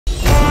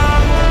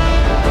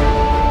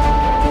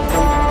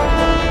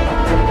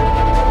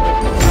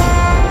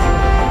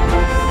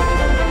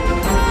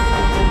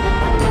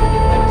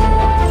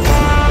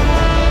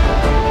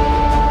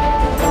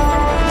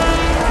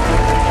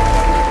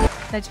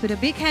Let's put a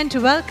big hand to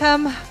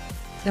welcome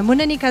the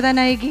Munnani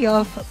Kathanayagi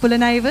of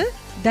Pulanaivu,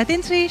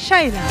 Datin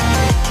Shaila.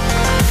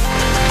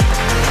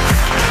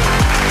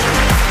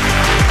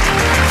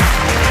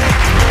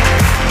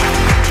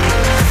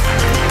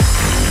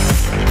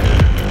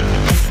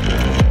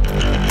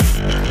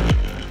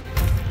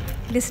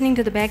 Listening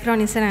to the background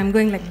inside, I'm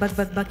going like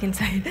buck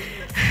inside.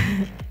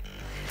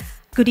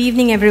 Good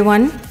evening,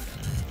 everyone,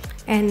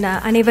 and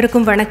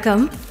anevarukkum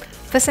vanakkam.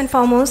 First and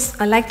foremost,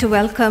 I'd like to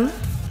welcome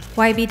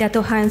YB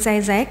Dato Hans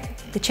Isaac,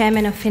 the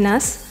chairman of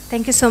FINAS.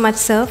 Thank you so much,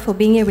 sir, for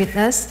being here with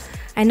us.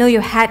 I know you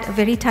had a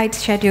very tight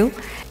schedule.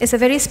 It's a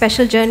very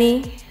special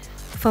journey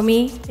for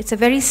me. It's a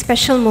very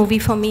special movie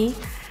for me.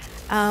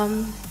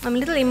 I'm a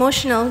little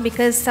emotional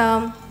because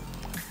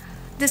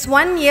this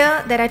 1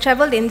 year that I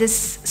traveled in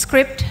this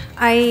script,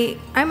 I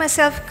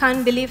myself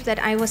can't believe that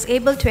I was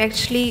able to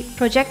actually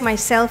project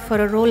myself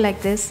for a role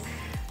like this.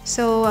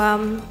 So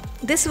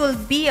this will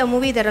be a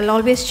movie that I'll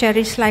always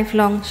cherish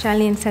lifelong,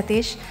 Shalini and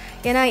Satish.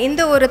 ஏன்னா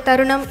இந்த ஒரு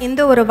தருணம்,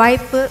 இந்த ஒரு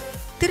வாய்ப்பு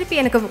திருப்பி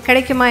எனக்கு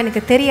கிடைக்குமா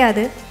எனக்கு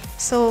தெரியாது.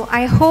 So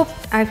I hope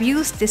I've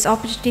used this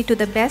opportunity to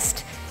the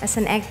best as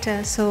an actor.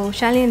 So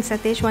Shalini and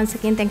Satish, once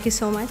again, thank you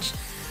so much.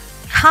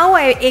 How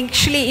I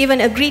actually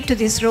even agreed to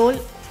this role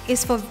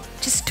is for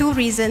just two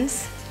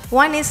reasons.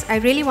 One is I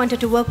really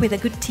wanted to work with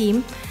a good team,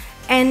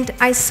 and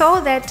I saw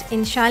that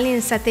in Shalini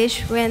and Satish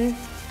when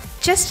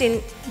just in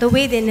the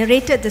way they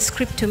narrated the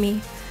script to me.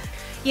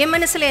 என்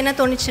மனசில் என்ன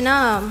தோணுச்சுன்னா,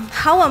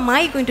 how am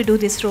I going to do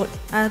this role?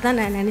 அதுதான்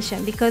நான்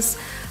நினச்சேன். Because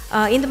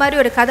இந்த மாதிரி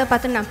ஒரு கதை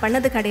பார்த்து நான்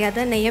பண்ணது கிடையாது.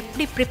 நான்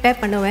எப்படி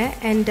ப்ரிப்பேர் பண்ணுவேன்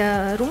அண்ட்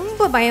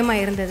ரொம்ப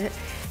பயமாக இருந்தது.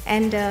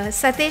 அண்ட்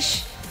சதீஷ்,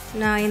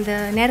 நான் இந்த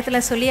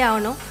நேரத்தில் சொல்லி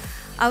ஆகணும்,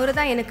 அவர்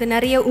தான் எனக்கு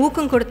நிறைய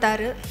ஊக்கம்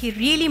கொடுத்தாரு. He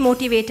really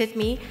motivated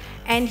me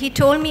and he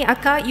told me,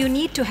 Akka, you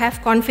need to have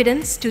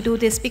confidence to do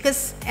this,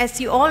 because as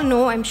you all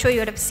know, I'm sure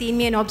you would have seen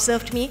me and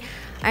observed me,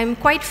 I'm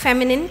quite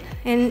feminine,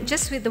 and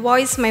just with the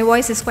voice, my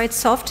voice is quite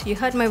soft. You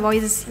heard my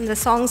voice in the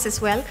songs as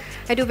well.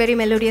 I do very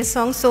melodious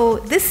songs. So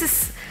this is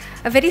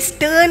a very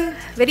stern,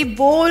 very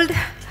bold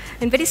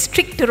and very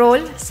strict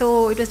role. So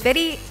it was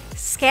very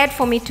scared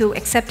for me to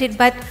accept it.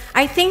 But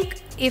I think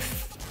if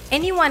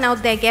anyone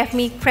out there gave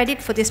me credit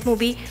for this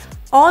movie,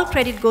 all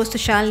credit goes to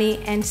Shalini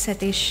and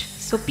Satish.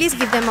 So please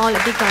give them all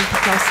a big round of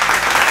applause.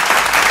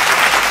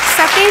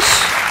 Satish,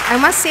 I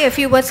must say a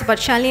few words about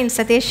Shalini and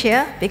Satish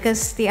here,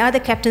 because they are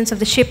the captains of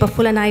the ship of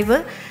Pulanaivu.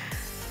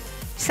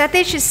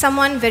 Satish is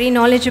someone very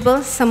knowledgeable,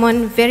 someone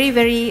very,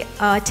 very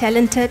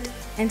talented,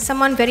 and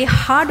someone very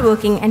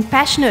hardworking and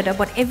passionate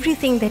about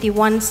everything that he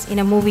wants in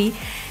a movie.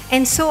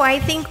 And so I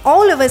think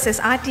all of us as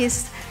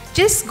artists,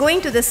 just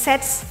going to the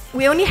sets,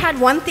 we only had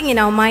one thing in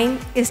our mind,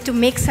 is to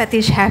make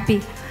Satish happy.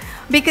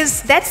 Because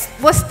that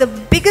was the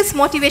biggest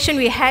motivation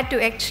we had to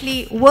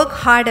actually work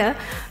harder,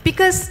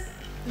 because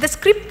the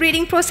script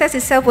reading process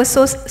itself was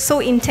so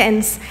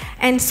intense.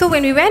 And so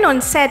when we went on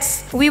sets,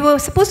 we were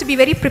supposed to be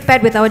very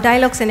prepared with our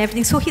dialogues and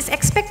everything. So his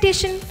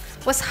expectation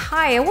was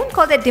high. I won't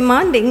call that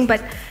demanding,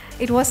 but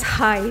it was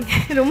high.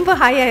 Rumba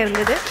high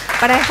irundhathu.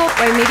 But I hope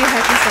I made you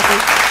happy,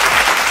 Satish.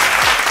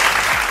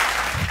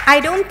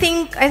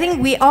 I think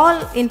we all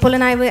in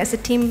Pulanaivu as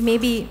a team,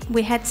 maybe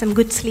we had some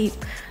good sleep,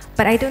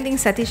 but I don't think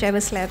Satish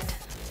ever slept.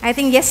 I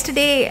think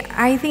yesterday,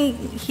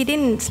 he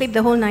didn't sleep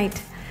the whole night.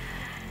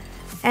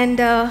 And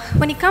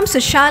when it comes to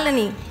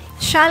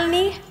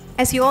Shalini,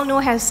 as you all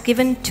know, has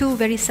given two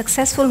very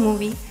successful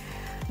movies,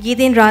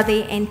 Yedin Radhe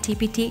and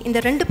TPT. இந்த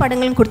ரெண்டு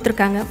படங்களும்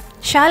கொடுத்துருக்காங்க.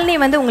 Shalini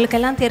வந்து உங்களுக்கு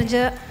எல்லாம் தெரிஞ்ச,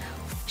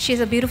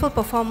 she's a beautiful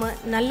performer,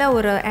 நல்ல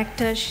ஒரு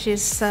actor.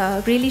 She's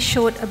really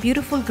showed a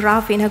beautiful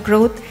graph in her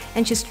growth,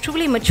 and she's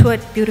truly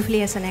matured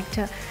beautifully as an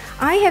actor.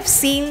 I have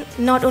seen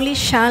not only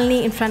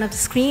Shalini in front of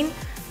the screen,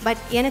 but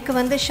எனக்கு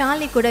வந்து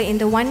Shalini கூட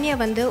இந்த 1 year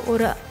வந்து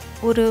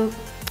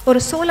ஒரு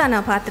சோலா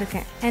நான்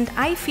பார்த்துருக்கேன். And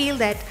I feel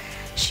that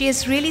she is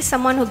really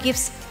someone who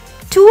gives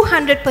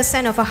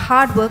 200% of her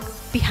hard work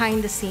behind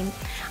the scene.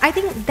 I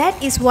think that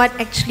is what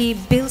actually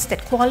builds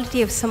that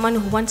quality of someone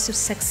who wants to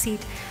succeed.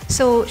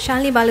 So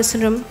Shalini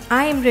Balasundaram,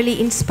 I am really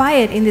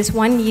inspired in this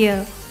 1 year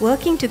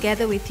working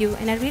together with you,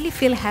 and I really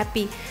feel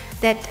happy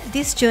that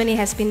this journey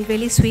has been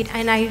really sweet,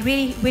 and I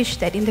really wish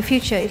that in the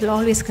future it will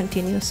always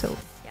continue. So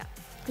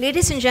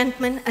ladies and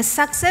gentlemen, a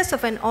success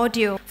of an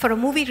audio for a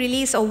movie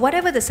release or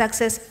whatever the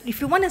success, if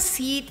you want to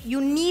see it, you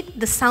need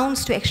the sounds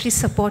to actually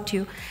support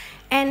you.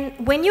 And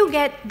when you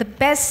get the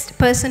best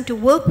person to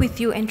work with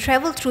you and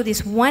travel through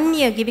this 1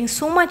 year, giving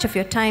so much of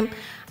your time,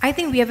 I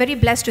think we are very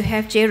blessed to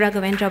have J.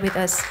 Raghavendra with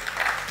us.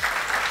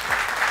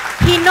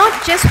 He not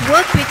just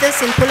worked with us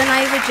in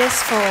Pulanaivu just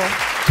for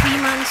 3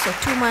 months or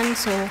 2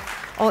 months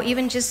or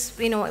even just,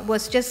 it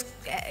was just,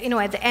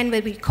 at the end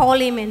where we call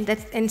him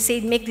and say,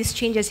 make these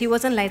changes. He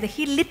wasn't like that.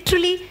 He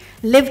literally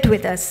lived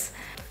with us.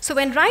 So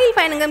when Rail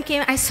Payanangam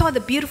came, I saw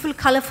the beautiful,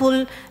 colorful,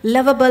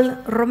 lovable,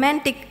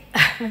 romantic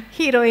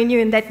hero in you,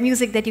 in that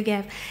music that you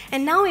gave.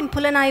 And now in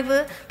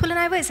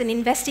Pulanaivu is an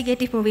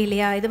investigative movie.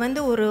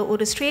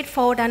 It's a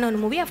straightforward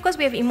movie. Of course,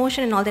 we have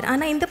emotion and all that.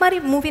 But in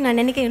this movie, I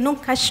think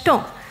it's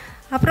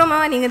அப்புறமா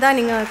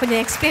நீங்கள்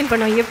கொஞ்சம் explain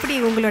பண்ணுவோம் எப்படி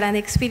உங்களோட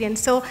அந்த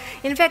experience. So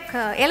in fact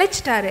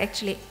எலச்சிட்டார்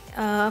actually.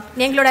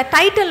 எங்களோட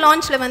title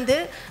லான்ச்சில் வந்து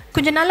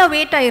கொஞ்சம் நல்லா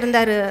வெயிட்டாக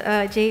இருந்தார்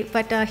Jai.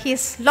 But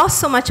he's loss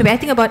so much, I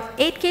think about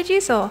 8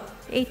 kgs or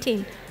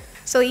 18.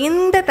 So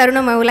இந்த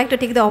தருணம் I would like to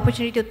take the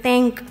opportunity to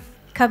thank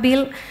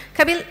Kapil.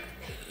 Kapil,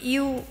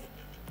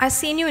 I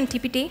seen you in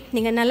DBT.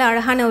 நீங்கள் நல்ல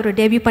அழகான ஒரு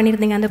டெபியூ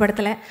பண்ணியிருந்தீங்க அந்த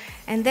படத்தில்.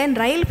 அண்ட் தென்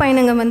ரயில்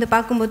பயணங்கள் வந்து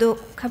பார்க்கும்போது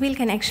Kapil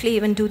can actually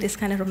even do this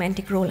kind of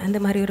romantic role, அந்த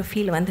மாதிரி ஒரு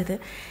ஃபீல் வந்தது.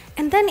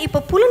 அண்ட் தென்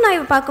இப்போ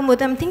புலனாய்வு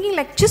பார்க்கும்போது I'm thinking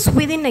like just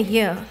within a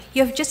year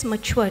you have just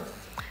matured.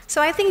 So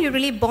I think you're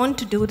really born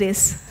to do this.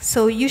 So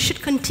you should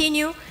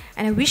continue,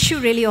 and I wish you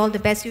really all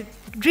the best.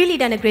 You've really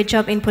done a great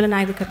job in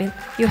Pulanaivu, Kapil.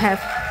 You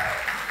have.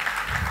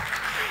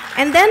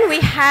 And then we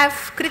have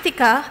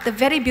Kritika, the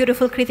very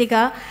beautiful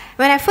Kritika.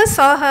 When I first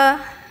saw her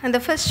and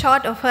the first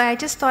shot of her, I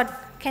just thought,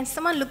 can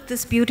someone look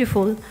this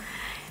beautiful?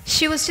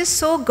 She was just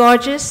so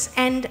gorgeous,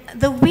 and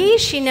the way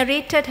she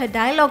narrated her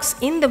dialogues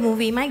in the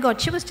movie, my God,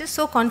 she was just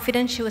so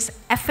confident, she was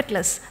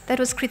effortless. That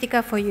was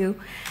Kritika for you.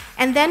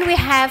 And then we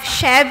have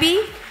Shabby.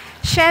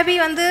 Shabby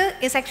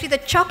is actually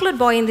the chocolate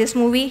boy in this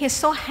movie. He's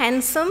so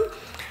handsome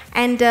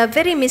and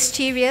very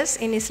mischievous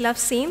in his love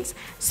scenes.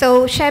 So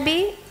Shabby,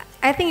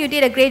 I think you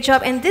did a great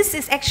job. And this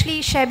is actually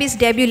Shabby's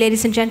debut,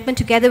 ladies and gentlemen,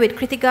 together with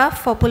Kritika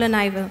for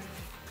Pulanaivu.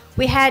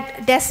 We had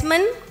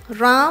Desmond,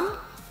 Ram,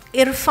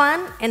 Irfan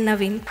and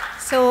Naveen.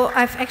 So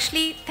I've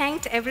actually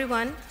thanked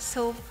everyone. So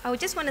I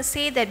would just want to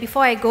say that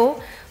before I go,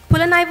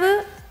 Pulanaivu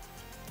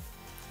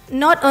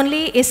not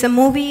only is a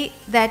movie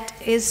that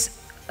is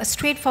a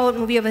straightforward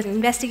movie of an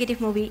investigative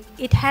movie,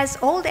 it has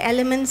all the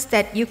elements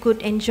that you could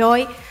enjoy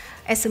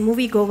as a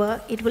moviegoer.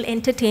 It will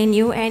entertain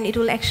you and it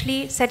will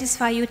actually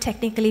satisfy you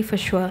technically for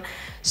sure.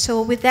 So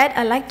with that,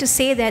 I like to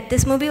say that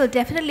this movie will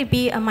definitely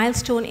be a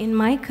milestone in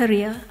my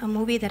career, a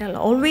movie that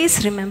I'll always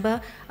remember,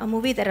 a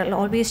movie that I'll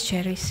always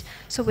cherish.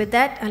 So with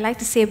that, I'd like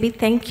to say a big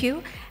thank you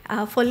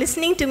for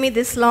listening to me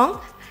this long,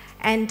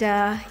 and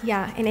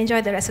and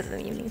enjoy the rest of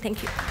the evening. Thank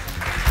you.